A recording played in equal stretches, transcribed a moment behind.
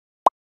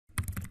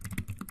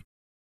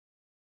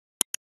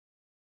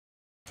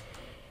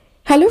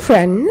Hello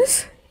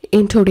friends,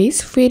 in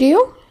today's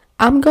video,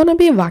 I'm gonna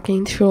be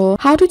walking through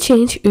how to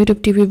change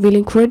YouTube TV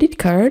billing credit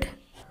card.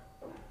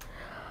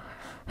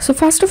 So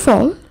first of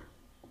all,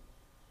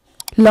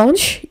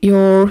 launch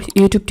your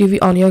YouTube TV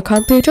on your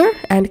computer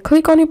and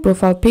click on your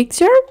profile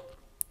picture.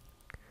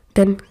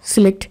 Then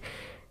select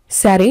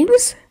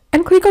settings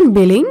and click on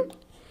billing.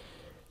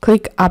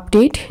 Click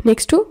update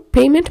next to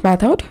payment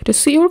method to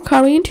see your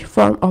current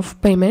form of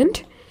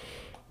payment.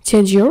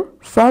 Change your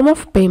form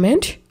of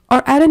payment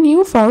or add a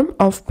new form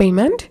of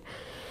payment.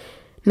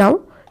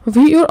 Now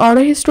view your order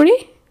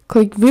history.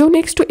 Click view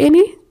next to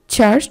any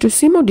charge to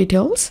see more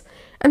details,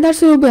 and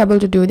that's how you'll be able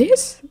to do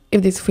this.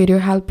 If this video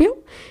helped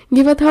you,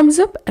 give a thumbs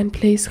up and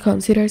please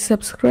consider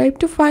subscribe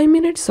to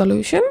 5-minute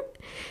solution.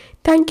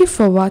 Thank you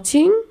for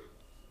watching.